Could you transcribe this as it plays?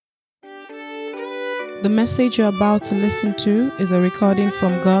The message you're about to listen to is a recording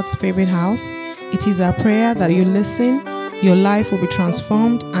from God's favorite house. It is our prayer that you listen, your life will be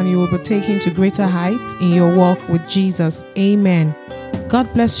transformed, and you will be taken to greater heights in your walk with Jesus. Amen.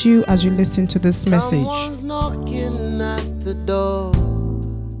 God bless you as you listen to this message. Someone's knocking at the door.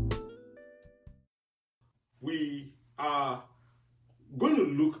 We are going to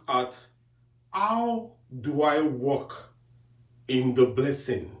look at how do I walk in the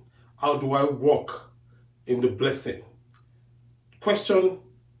blessing? How do I walk in the blessing? Question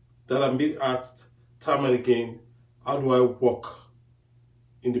that I'm being asked time and again, how do I walk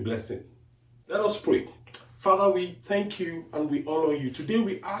in the blessing? Let us pray. Father, we thank you and we honor you. Today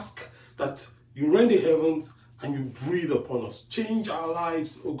we ask that you rend the heavens and you breathe upon us. Change our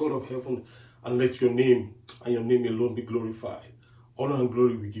lives, O God of heaven, and let your name and your name alone be glorified. Honor and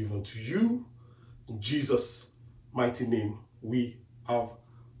glory we give unto you. In Jesus' mighty name we have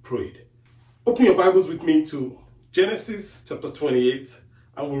prayed. Open your Bibles with me to Genesis chapter 28,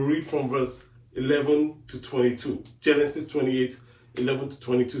 and we'll read from verse 11 to 22. Genesis 28, 11 to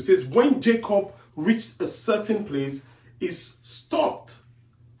 22 says, when Jacob reached a certain place, he stopped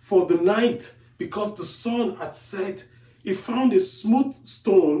for the night because the sun had set. He found a smooth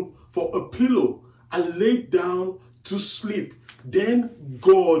stone for a pillow and laid down to sleep. Then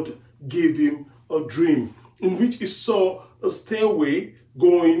God gave him a dream in which he saw a stairway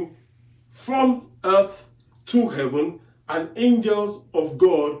going from earth to heaven, and angels of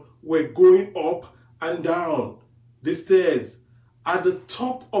God were going up and down the stairs. At the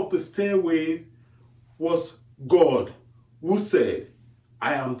top of the stairway was God, who said,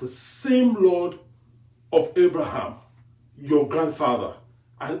 I am the same Lord of Abraham, your grandfather,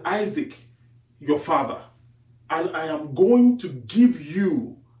 and Isaac, your father. And I am going to give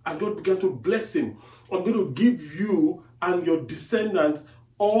you, and God began to bless him, I'm going to give you and your descendants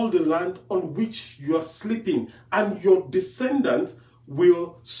all the land on which you are sleeping, and your descendants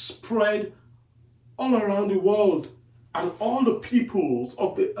will spread all around the world, and all the peoples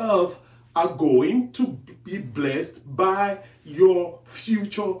of the earth are going to be blessed by your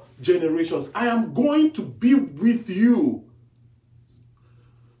future generations. I am going to be with you.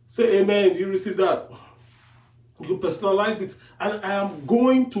 Say amen. Do you receive that? You personalize it. And I am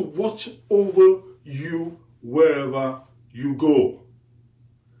going to watch over you wherever you go.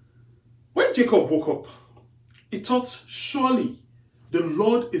 When Jacob woke up, he thought, surely the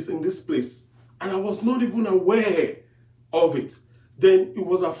Lord is in this place, and I was not even aware of it. Then he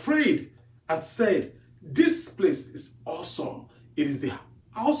was afraid and said, this place is awesome. It is the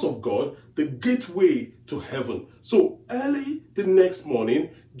house of God, the gateway to heaven. So early the next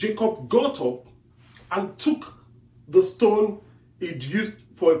morning, Jacob got up and took the stone he'd used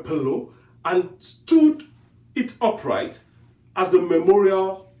for a pillow and stood it upright as a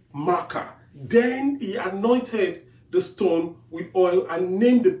memorial marker. Then he anointed the stone with oil and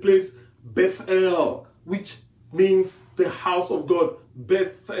named the place Bethel, which means the house of God.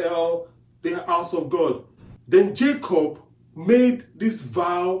 Bethel, the house of God. Then Jacob made this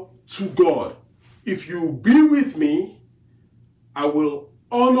vow to God. If you be with me, I will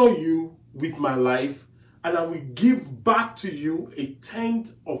honor you with my life, and I will give back to you a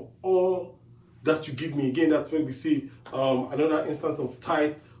tenth of all that you give me. Again, that's when we see another instance of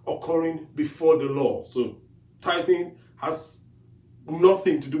tithe occurring before the law. So tithing has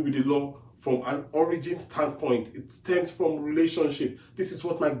nothing to do with the law from an origin standpoint. It stems from relationship. This is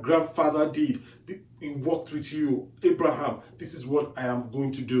what my grandfather did. He walked with you, Abraham. This is what I am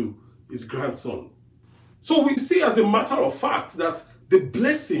going to do, his grandson. So we see as a matter of fact that the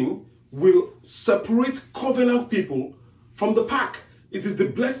blessing will separate covenant people from the pack. It is the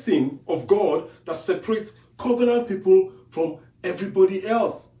blessing of God that separates covenant people from everybody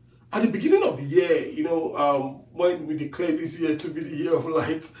else. At the beginning of the year, when we declared this year to be the year of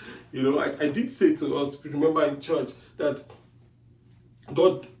light, I did say to us, if you remember in church, that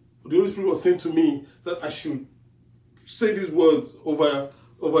God, the Holy Spirit was saying to me that I should say these words over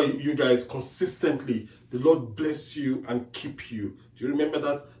you guys consistently. The Lord bless you and keep you. Do you remember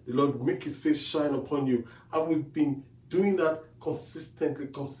that? The Lord make his face shine upon you. And we've been doing that consistently.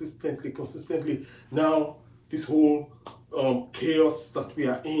 Now, this whole chaos that we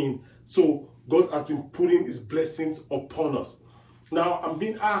are in. So God has been putting his blessings upon us. Now I'm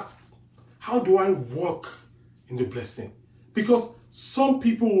being asked, how do I walk in the blessing? Because some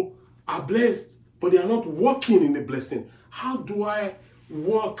people are blessed, but they are not walking in the blessing. How do I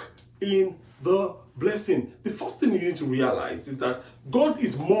walk in the blessing? The first thing you need to realize is that God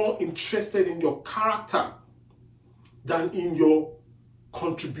is more interested in your character than in your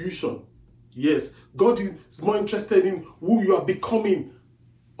contribution. Yes, God is more interested in who you are becoming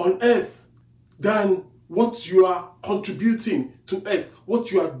on earth than what you are contributing to earth,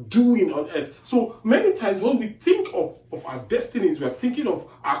 what you are doing on earth. So many times when we think of our destinies, we are thinking of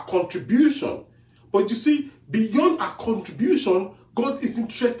our contribution. But you see, beyond our contribution, God is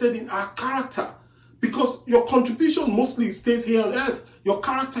interested in our character. Because your contribution mostly stays here on earth. Your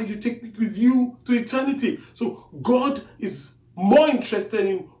character you take with you to eternity. So God is more interested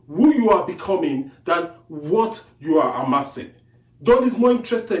in who you are becoming than what you are amassing. God is more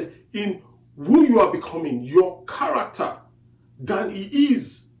interested in who you are becoming, your character, than He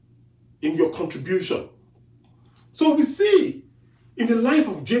is in your contribution. So we see in the life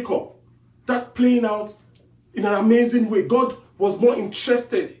of Jacob that playing out in an amazing way. God was more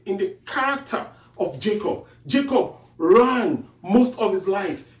interested in the character of Jacob. Jacob ran most of his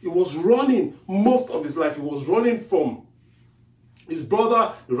life. He was running most of his life. He was running from his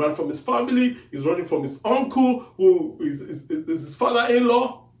brother, he ran from his family, he's running from his uncle, who is his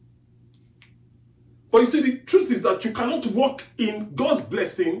father-in-law. But you see, the truth is that you cannot walk in God's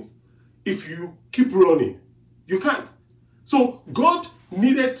blessings if you keep running. You can't. So God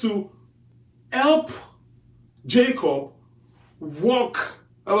needed to help Jacob walk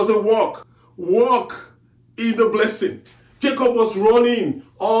in the blessing. Jacob was running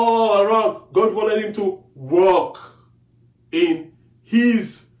all around. God wanted him to walk in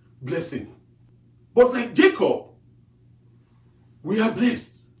his blessing. But like Jacob, we are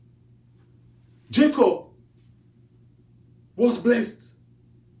blessed. Jacob was blessed,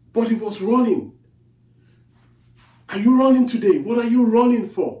 but he was running. Are you running today? What are you running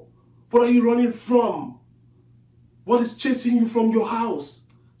for? What are you running from? What is chasing you from your house?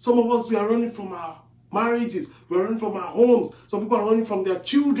 Some of us, we are running from our marriages. We are running from our homes. Some people are running from their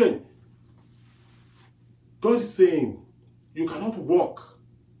children. God is saying, you cannot walk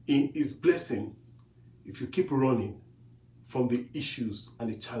in His blessings if you keep running from the issues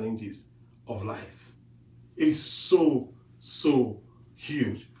and the challenges of life. It is so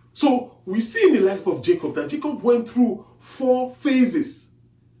huge. So we see in the life of Jacob that Jacob went through 4 phases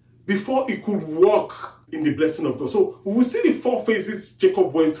before he could walk in the blessing of God. So we will see the 4 phases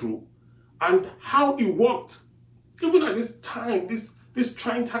Jacob went through and how he walked. Even at this time, these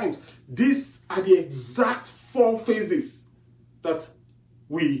trying times, these are the exact 4 phases that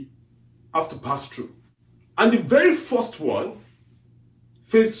we have to pass through. And the very first one,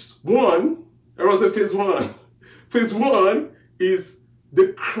 phase 1, I was at phase 1. Phase 1 is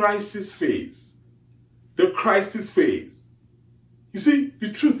the crisis phase. The crisis phase. You see,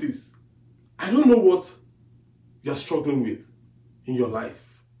 the truth is, I don't know what you're struggling with in your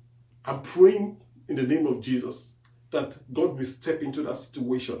life. I'm praying in the name of Jesus that God will step into that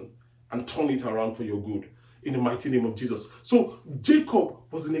situation and turn it around for your good in the mighty name of Jesus. So Jacob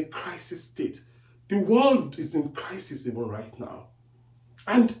was in a crisis state. The world is in crisis even right now.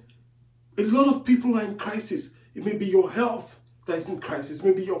 And a lot of people are in crisis. It may be your health that is in crisis. It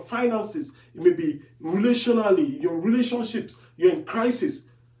may be your finances. It may be relationally, your relationships. You're in crisis.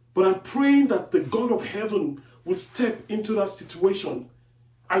 But I'm praying that the God of heaven will step into that situation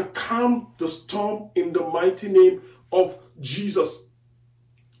and calm the storm in the mighty name of Jesus.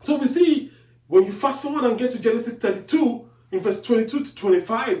 So we see, when you fast forward and get to Genesis 32, in verse 22 to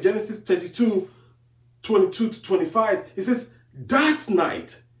 25, Genesis 32, 22 to 25, it says, that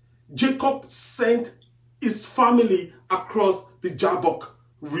night, Jacob sent his family across the Jabbok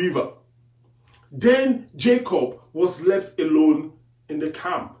River. Then Jacob was left alone in the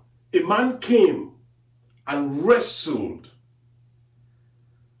camp. A man came and wrestled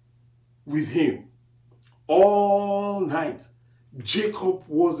with him all night. Jacob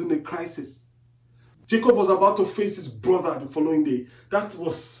was in a crisis. Jacob was about to face his brother the following day. That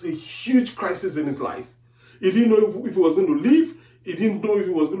was a huge crisis in his life. He didn't know if he was going to live. He didn't know if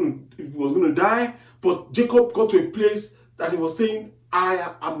he was going to die. But Jacob got to a place that he was saying,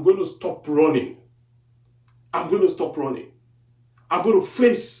 I am going to stop running. I'm going to stop running. I'm going to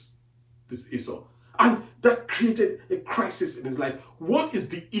face this Esau. And that created a crisis in his life. What is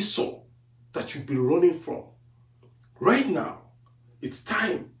the Esau that you've been running from? Right now, it's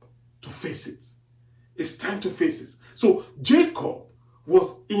time to face it. It's time to face it. So Jacob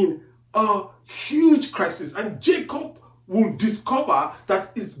was in a huge crisis, and Jacob will discover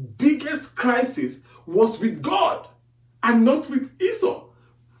that his biggest crisis was with God and not with Esau.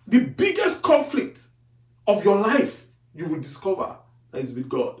 The biggest conflict of your life, you will discover that is with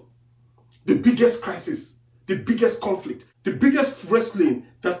God. The biggest crisis, the biggest conflict, the biggest wrestling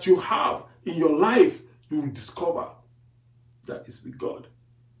that you have in your life, you will discover that is with God.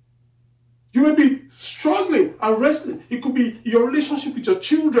 You may be struggling and wrestling. It could be your relationship with your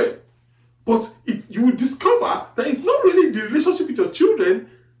children. But you will discover that it's not really the relationship with your children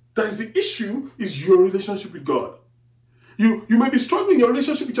that is the issue is your relationship with God. You may be struggling in your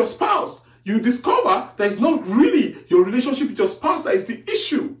relationship with your spouse. You discover that it's not really your relationship with your spouse that is the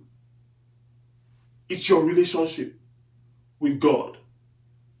issue. It's your relationship with God.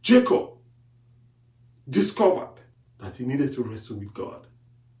 Jacob discovered that he needed to wrestle with God.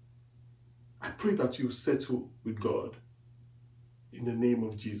 I pray that you settle with God in the name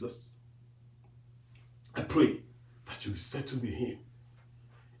of Jesus. I pray that you settle with him.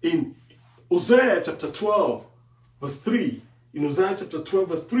 In Hosea chapter 12, verse 3, in Hosea chapter 12,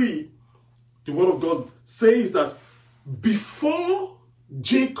 verse 3, the word of God says that before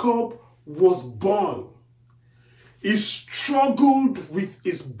Jacob was born, he struggled with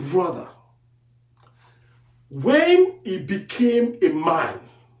his brother. When he became a man,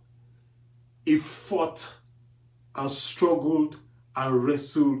 he fought and struggled and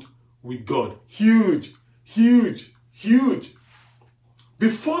wrestled with God. Huge.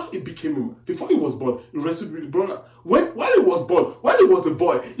 Before he was born, he wrestled with his brother. While he was born, while he was a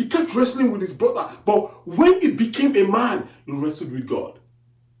boy, he kept wrestling with his brother. But when he became a man, he wrestled with God.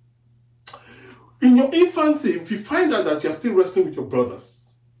 In your infancy, if you find out that you're still wrestling with your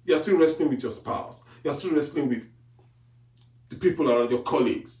brothers, you're still wrestling with your spouse, you're still wrestling with the people around your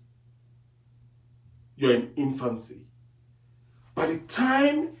colleagues, you're in infancy. By the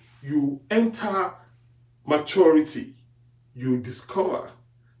time you enter maturity, you discover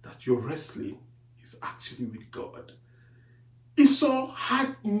that your wrestling is actually with God. Esau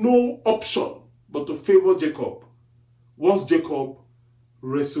had no option but to favor Jacob once Jacob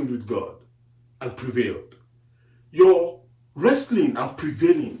wrestled with God and prevailed. Your wrestling and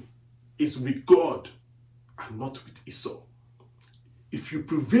prevailing is with God and not with Esau. If you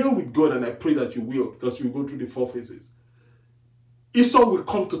prevail with God, and I pray that you will, because you will go through the 4 phases, Esau will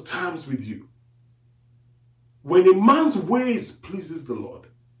come to terms with you. When a man's ways pleases the Lord,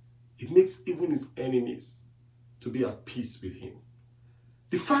 it makes even his enemies to be at peace with him.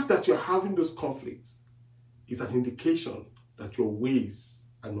 The fact that you're having those conflicts is an indication that your ways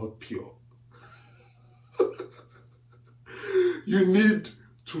are not pure. You need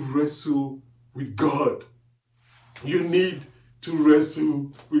to wrestle with God. You need to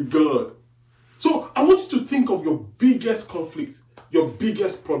wrestle with God. So I want you to think of your biggest conflict, your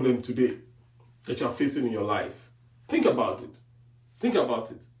biggest problem today that you're facing in your life. Think about it. Think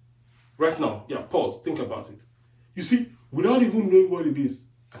about it. Right now, pause, think about it. You see, without even knowing what it is,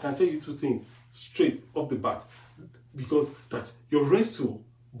 I can tell you 2 things straight off the bat. Because that your wrestle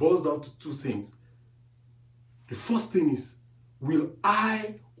boils down to 2 things. The first thing is, will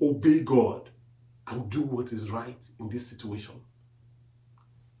I obey God and do what is right in this situation?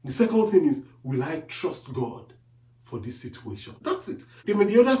 The second thing is, will I trust God for this situation? That's it. There may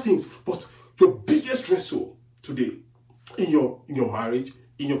be other things, but your biggest wrestle today in your marriage,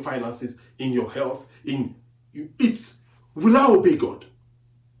 in your finances, in your health, it's, will I obey God?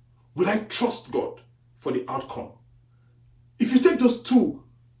 Will I trust God for the outcome? If you take those 2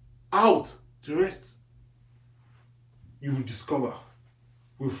 out, the rest you will discover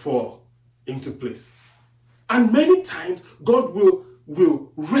will fall into place. And many times God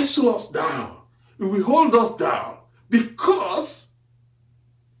will wrestle us down. He will hold us down because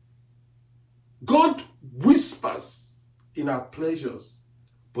God whispers in our pleasures,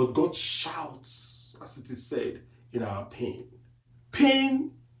 but God shouts, as it is said, in our pain.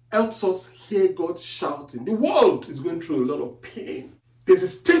 Pain helps us hear God shouting. The world is going through a lot of pain. There's a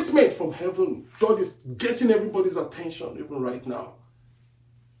statement from heaven. God is getting everybody's attention even right now.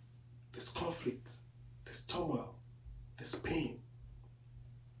 There's conflict, there's turmoil, there's pain.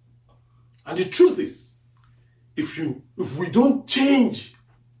 And the truth is, if we don't change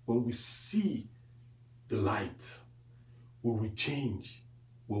when we see the light, we will change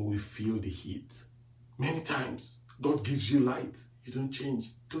when we feel the heat. Many times, God gives you light. You don't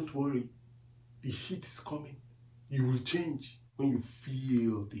change. Don't worry. The heat is coming. You will change when you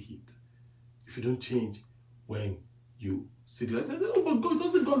feel the heat. If you don't change when you see the light. Oh, but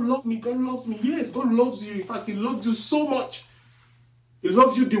doesn't God love me? God loves me. Yes, God loves you. In fact, He loves you so much. He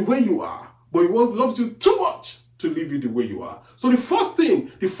loves you the way you are. But He loves you too much to leave you the way you are. So the first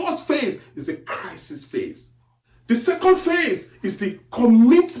phase is a crisis phase. The second phase is the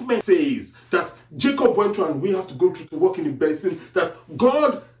commitment phase that Jacob went through and we have to go through to walk in the blessing, that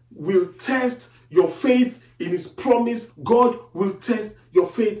God will test your faith in His promise. God will test your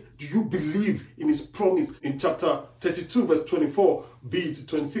faith. Do you believe in His promise? In chapter 32, verse 24b to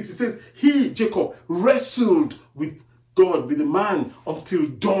 26, it says, he, Jacob, wrestled with God, with the man until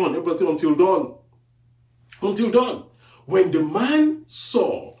dawn. Everybody say until dawn. Until dawn. When the man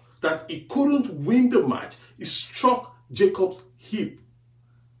saw that he couldn't win the match, he struck Jacob's hip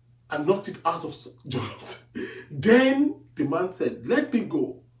and knocked it out of joint. Then the man said, "Let me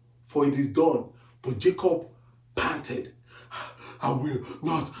go, for it is done." But Jacob panted, "I will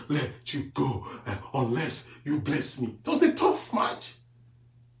not let you go unless you bless me." It was a tough match.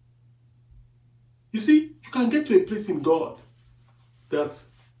 You see, you can get to a place in God that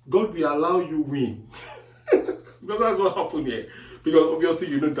God will allow you win. Because that's what happened here. Because obviously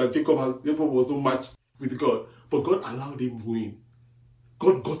you know that Jacob was no match with God. But God allowed him win.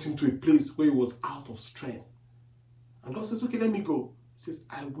 God got him to a place where he was out of strength. And God says, "Okay, let me go." He says,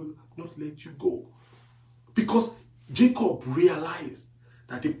 "I will not let you go." Because Jacob realized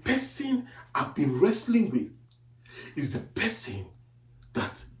that the person I've been wrestling with is the person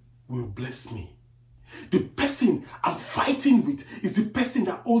that will bless me. The person I'm fighting with is the person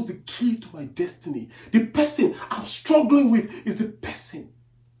that holds the key to my destiny. The person I'm struggling with is the person.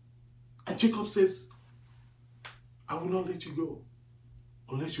 And Jacob says, "I will not let you go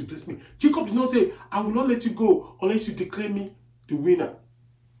unless you bless me." Jacob did not say, "I will not let you go unless you declare me the winner."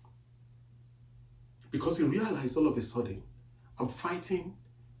 Because he realized all of a sudden, I'm fighting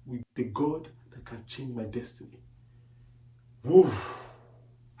with the God that can change my destiny. Whoa.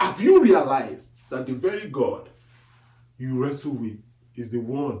 Have you realized that the very God you wrestle with is the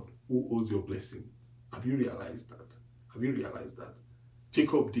one who owes your blessings? Have you realized that? Have you realized that?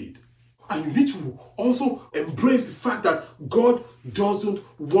 Jacob did. And you need to also embrace the fact that God doesn't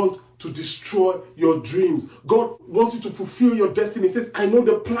want to destroy your dreams. God wants you to fulfill your destiny. He says, "I know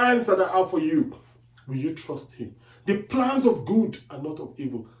the plans that I have for you." Will you trust him? The plans of good and not of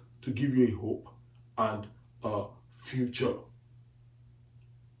evil, to give you a hope and a future.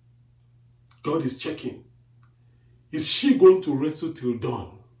 God is checking. Is she going to wrestle till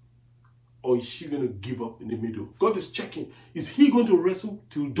dawn? Or is she going to give up in the middle? God is checking. Is he going to wrestle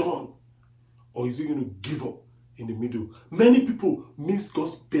till dawn? Or is he going to give up in the middle? Many people miss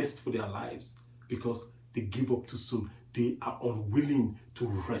God's best for their lives because they give up too soon. They are unwilling to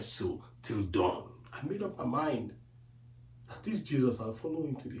wrestle till dawn. I made up my mind that this Jesus, I'll follow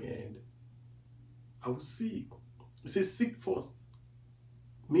him to the end. I will see. He says, "Seek first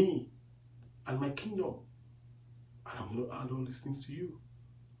me and my kingdom, and I'm going to add all these things to you.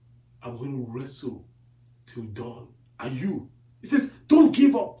 I'm going to wrestle till dawn." And you, he says, don't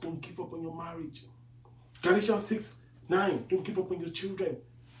give up. Don't give up on your marriage. Galatians 6:9, don't give up on your children.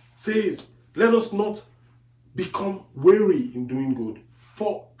 Says, let us not become weary in doing good.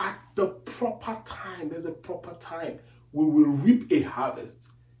 For at the proper time, there's a proper time, we will reap a harvest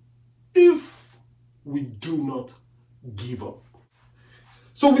if we do not give up.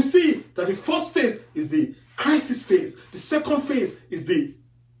 So we see that the first phase is the crisis phase. The second phase is the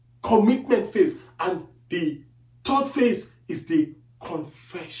commitment phase. And the third phase is the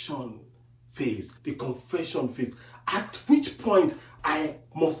confession phase. The confession phase. At which point I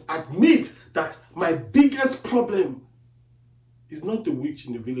must admit that my biggest problem is not the witch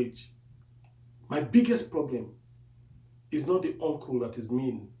in the village. My biggest problem is not the uncle that is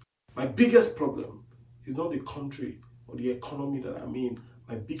mean. My biggest problem is not the country or the economy that I'm in.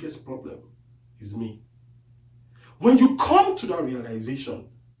 My biggest problem is me. When you come to that realization,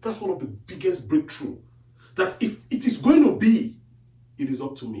 that's one of the biggest breakthrough. That if it is going to be, it is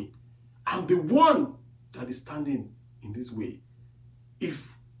up to me. I'm the one that is standing in this way.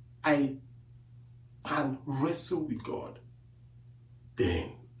 If I can wrestle with God,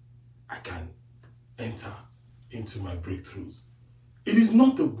 then I can enter into my breakthroughs. It is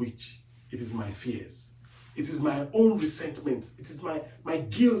not the witch, it is my fears. It is my own resentment. It is my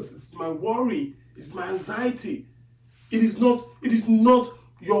guilt. It is my worry. It is my anxiety. It is not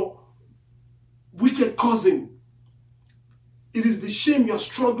your wicked cousin. It is the shame you are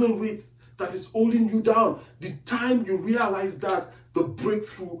struggling with that is holding you down. The time you realize that, the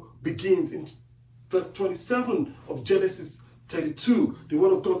breakthrough begins. In verse 27 of Genesis 32, the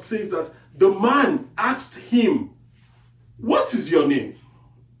word of God says that the man asked him, "What is your name?"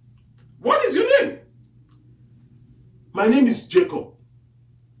 What is your name? "My name is Jacob,"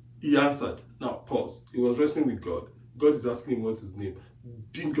 he answered. Now, pause. He was wrestling with God. God is asking him what's his name.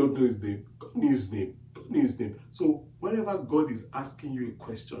 Didn't God know his name? God knew his name. God knew his name. So, whenever God is asking you a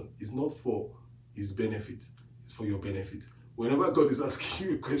question, it's not for his benefit. It's for your benefit. Whenever God is asking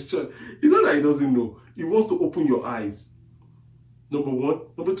you a question, it's not that he doesn't know. He wants to open your eyes. Number one.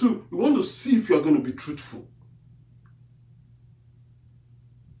 Number two, he wants to see if you are going to be truthful.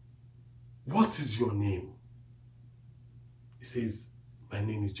 What is your name? He says, "My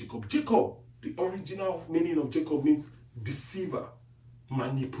name is Jacob." Jacob, the original meaning of Jacob means deceiver,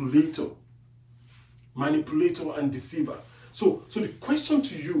 manipulator. Manipulator and deceiver. So the question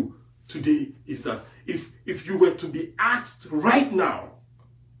to you today is that if you were to be asked right now,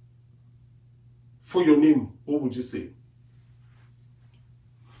 for your name, what would you say?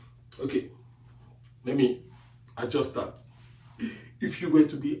 Okay, let me adjust that. If you were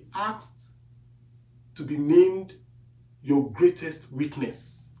to be asked to be named your greatest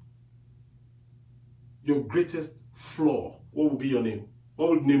weakness, your greatest flaw, what would be your name?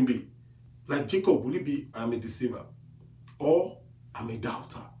 What would the name be? Like Jacob, will it be I'm a deceiver? Or I'm a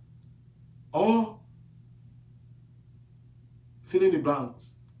doubter? Or fill in the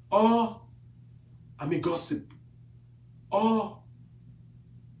blanks? Or I'm a gossip? Or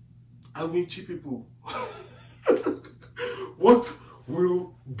I win cheap people? What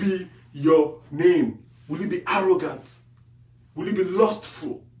will be your name? Will it be arrogant? Will it be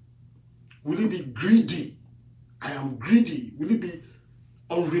lustful? Will it be greedy? I am greedy. Will it be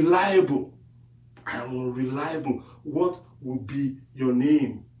unreliable? I am unreliable. What will be your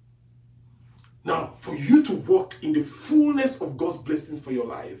name? Now, for you to walk in the fullness of God's blessings for your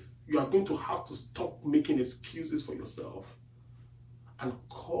life, you are going to have to stop making excuses for yourself and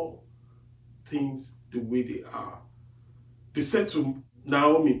call things the way they are. They said to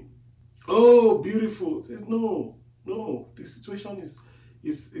Naomi, "Oh, beautiful." She says, no, the situation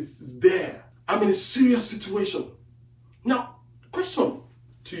is there. I'm in a serious situation. Now, question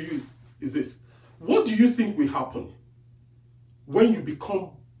to you is this. What do you think will happen when you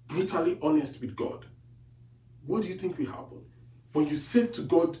become brutally honest with God? What do you think will happen when you say to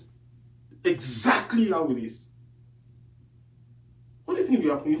God exactly how it is? What do you think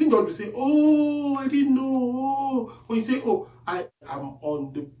will happen? You think God will say, "Oh, I didn't know." When you say, "Oh, I am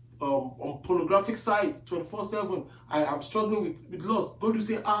on the on pornographic sites 24/7. I am struggling with lust." God will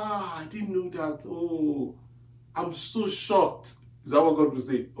say, "I didn't know that. Oh, I'm so shocked." Is that what God will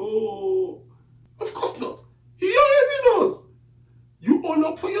say? Oh, of course not. He already knows. You own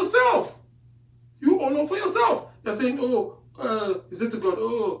up for yourself. You own up for yourself. You're saying, "Oh, you said to God,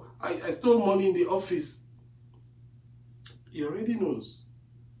 oh, I stole money in the office." He already knows.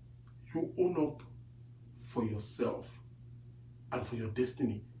 You own up for yourself and for your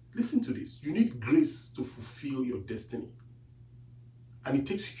destiny. Listen to this. You need grace to fulfill your destiny. And it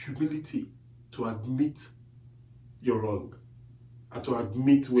takes humility to admit you're wrong and to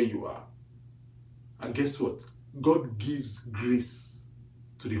admit where you are. And guess what? God gives grace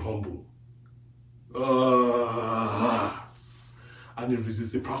to the humble. And he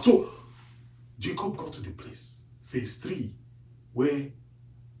resists the proud. So, Jacob got to the place, phase 3, where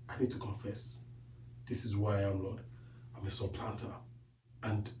I need to confess, this is who I am, Lord. I'm a supplanter.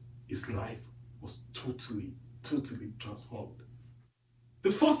 And his life was totally transformed.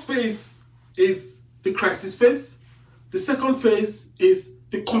 The first phase is the crisis phase. The second phase is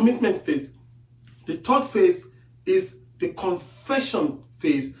the commitment phase. The third phase is the confession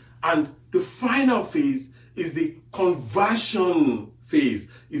phase. And the final phase is the conversion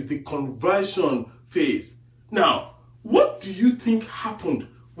phase. Now, what do you think happened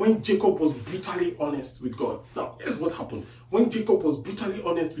when Jacob was brutally honest with God? Now, here's what happened. When Jacob was brutally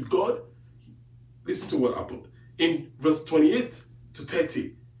honest with God, listen to what happened. In verse 28 to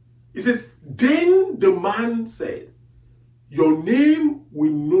 30, it says, "Then the man said, 'Your name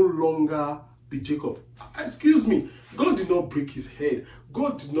will no longer be Jacob.'" Excuse me, God did not break his head.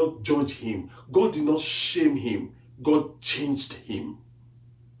 God did not judge him. God did not shame him. God changed him.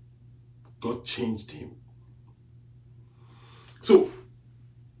 So,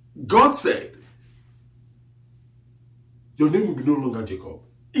 God said, "Your name will be no longer Jacob.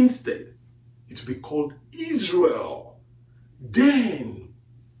 Instead, it will be called Israel." Then,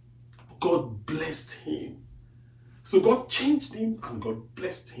 God blessed him. So God changed him and God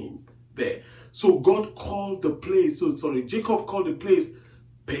blessed him there. So Jacob called the place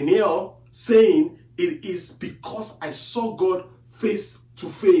Peniel, saying, "It is because I saw God face to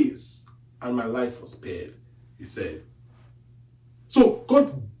face and my life was spared," he said. So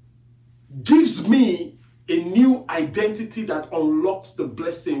God gives me a new identity that unlocks the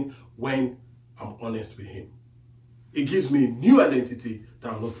blessing when I'm honest with him. It gives me a new identity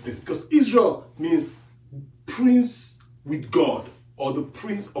that unlocks the blessing. Because Israel means prince with God, or the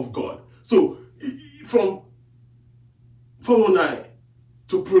prince of God. So from 419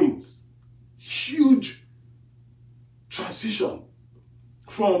 to prince, huge transition.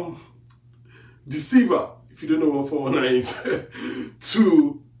 From deceiver, if you don't know what 419 is,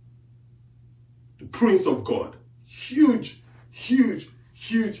 to the prince of God. Huge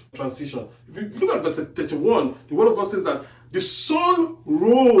transition. If you look at verse 31, the word of God says that the sun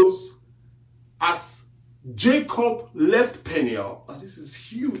rose as Jacob left Peniel. Now this is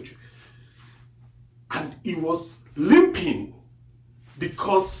huge. And he was limping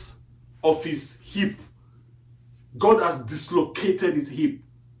because of his hip. God has dislocated his hip.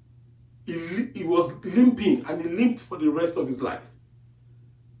 he was limping, and he limped for the rest of his life.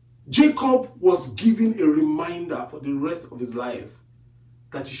 Jacob was given a reminder for the rest of his life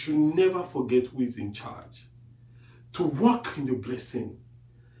that he should never forget who is in charge. To walk in the blessing,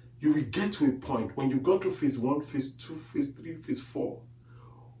 you will get to a point when you go through phase 1, phase 2, phase 3, phase 4,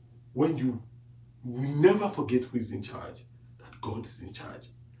 when you will never forget who is in charge, that God is in charge.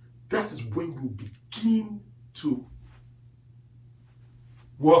 That is when you begin to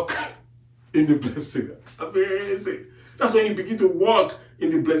walk in the blessing. Amazing. That's when you begin to walk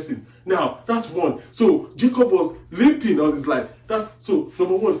in the blessing. Now, that's one. So Jacob was limping all his life. So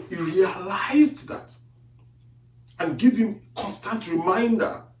number one, he realized that and give him constant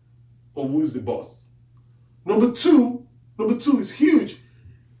reminder of who is the boss. Number two is huge.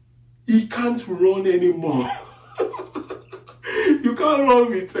 He can't run anymore. You can't run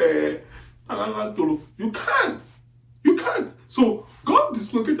with You can't. So God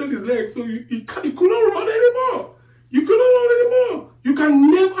dislocated his leg, so he couldn't run anymore. You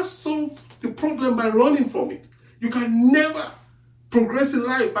can never solve the problem by running from it. You can never progress in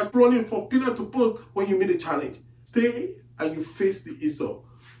life by running from pillar to post when you meet a challenge. Stay and you face the Esau.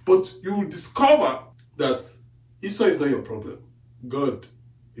 But you will discover that Esau is not your problem. God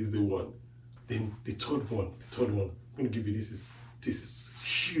is the one. Then the third one, I'm going to give you this is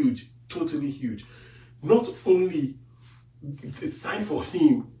huge, totally huge. Not only it's a sign for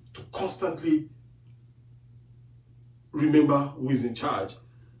him to constantly remember who is in charge.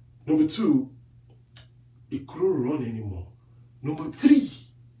 Number 2, he couldn't run anymore. Number 3,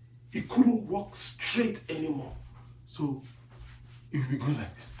 he couldn't walk straight anymore. So he will be going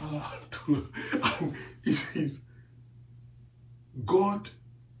like this. And it is God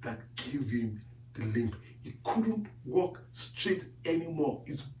that gave him the limp. He couldn't walk straight anymore.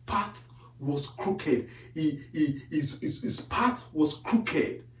 His path was crooked. His path was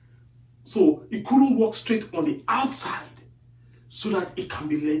crooked. So he couldn't walk straight on the outside so that it can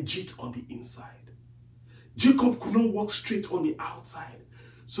be legit on the inside. Jacob could not walk straight on the outside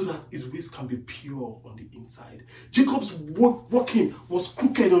so that his ways can be pure on the inside. Jacob's walking was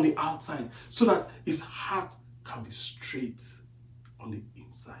crooked on the outside so that his heart can be straight on the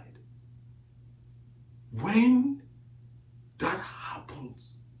inside. When that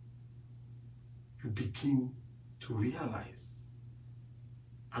happens, you begin to realize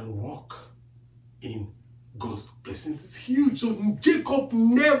and walk in God's blessings. It's huge. So Jacob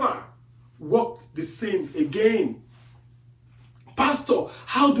never walked the same again. Pastor,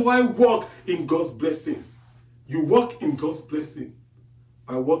 how do I walk in God's blessings? You walk in God's blessing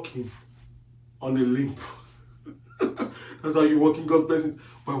by walking on a limp. That's how you walk in God's blessings,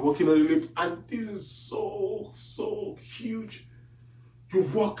 by walking on a limp. And this is so huge. You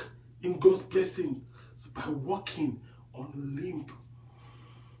walk in God's blessing by walking on a limp.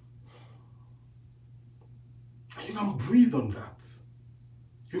 And you can breathe on that.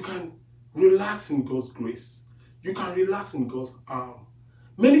 You can relax in God's grace. You can relax in God's arm.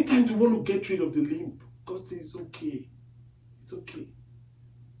 Many times we want to get rid of the limp. God says it's okay. It's okay.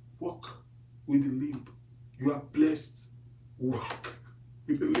 Walk with the limp. You are blessed. Walk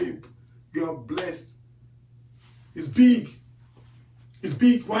with the limp. You are blessed. It's big. It's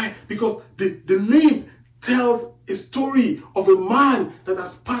big. Why? Because the limp tells a story of a man that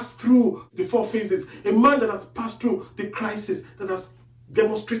has passed through the 4 phases. A man that has passed through the crisis, that has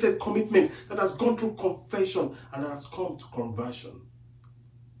demonstrated commitment, that has gone through confession and that has come to conversion.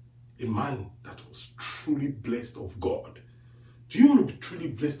 A man that was truly blessed of God. Do you want to be truly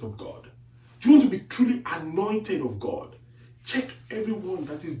blessed of God? Do you want to be truly anointed of God? Check everyone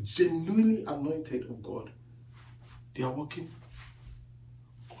that is genuinely anointed of God. They are walking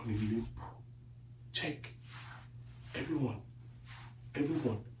on a limp. Check. Everyone.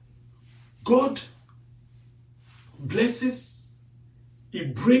 God blesses, He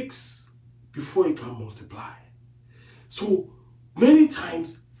breaks before He can multiply. So many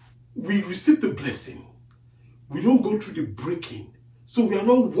times we receive the blessing. We don't go through the breaking. So we are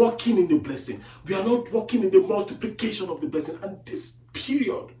not walking in the blessing. We are not walking in the multiplication of the blessing. And this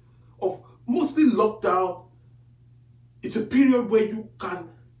period of mostly lockdown, it's a period where you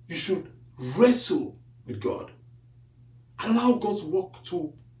should wrestle with God. Allow God's work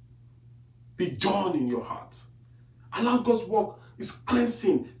to be done in your heart. Allow God's work, His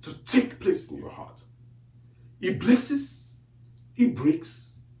cleansing, to take place in your heart. He blesses, He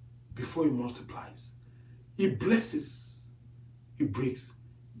breaks before He multiplies. He blesses, He breaks.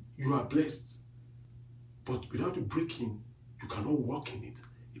 You are blessed. But without the breaking, you cannot walk in it.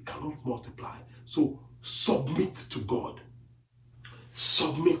 It cannot multiply. So submit to God.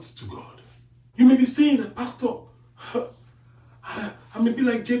 Submit to God. You may be saying that, Pastor, I may be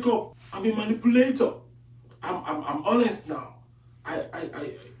like Jacob. I'm a manipulator. I'm honest now.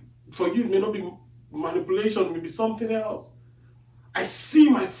 For you, it may not be manipulation, it may be something else. I see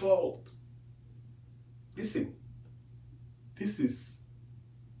my fault. Listen, this is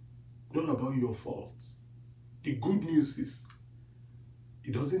not about your faults. The good news is,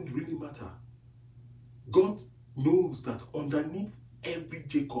 it doesn't really matter. God knows that underneath every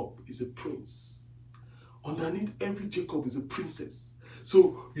Jacob is a prince. Underneath every Jacob is a princess.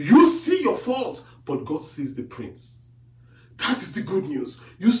 So you see your fault, but God sees the prince. That is the good news.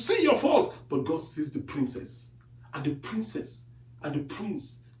 You see your fault, but God sees the princess. And the princess and the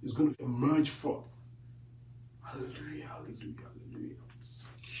prince is going to emerge forth. Hallelujah, hallelujah, hallelujah. It's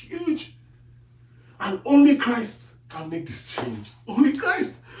huge. And only Christ can make this change. Only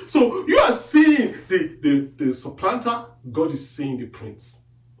Christ. So you are seeing the supplanter, God is seeing the prince.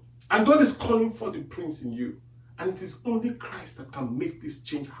 And God is calling for the prince in you. And it is only Christ that can make this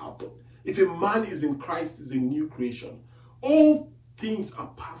change happen. If a man is in Christ, is a new creation. All things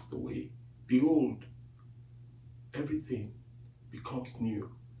are passed away. Behold, everything becomes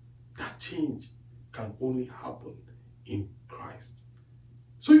new. That change can only happen in Christ.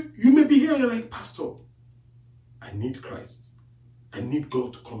 So you may be here and you're like, Pastor, I need Christ. I need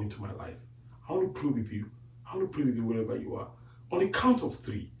God to come into my life. I want to pray with you. I want to pray with you wherever you are. On the count of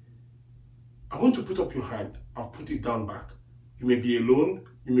 3, I want to put up your hand and put it down back. You may be alone.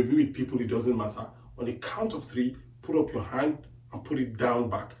 You may be with people. It doesn't matter. On the count of 3, put up your hand and put it down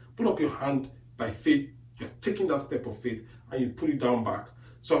back. Put up your hand by faith. You're taking that step of faith and you put it down back.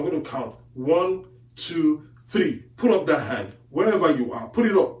 So I'm going to count 1, 2, 3. Put up that hand wherever you are. Put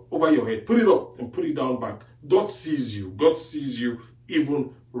it up over your head. Put it up and put it down back. God sees you. God sees you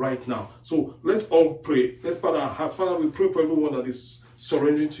even right now. So let's all pray. Let's bow our hearts. Father, we pray for everyone that is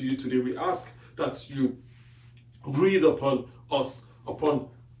surrendering to you today. We ask that you breathe upon us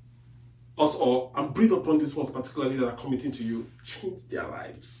all, and breathe upon these ones particularly that are committing to you. Change their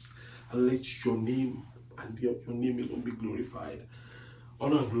lives and let your name and your name alone be glorified.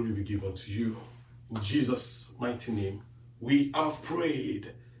 Honor and glory be given to you. In Jesus' mighty name, we have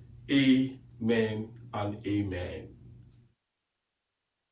prayed. Amen and amen.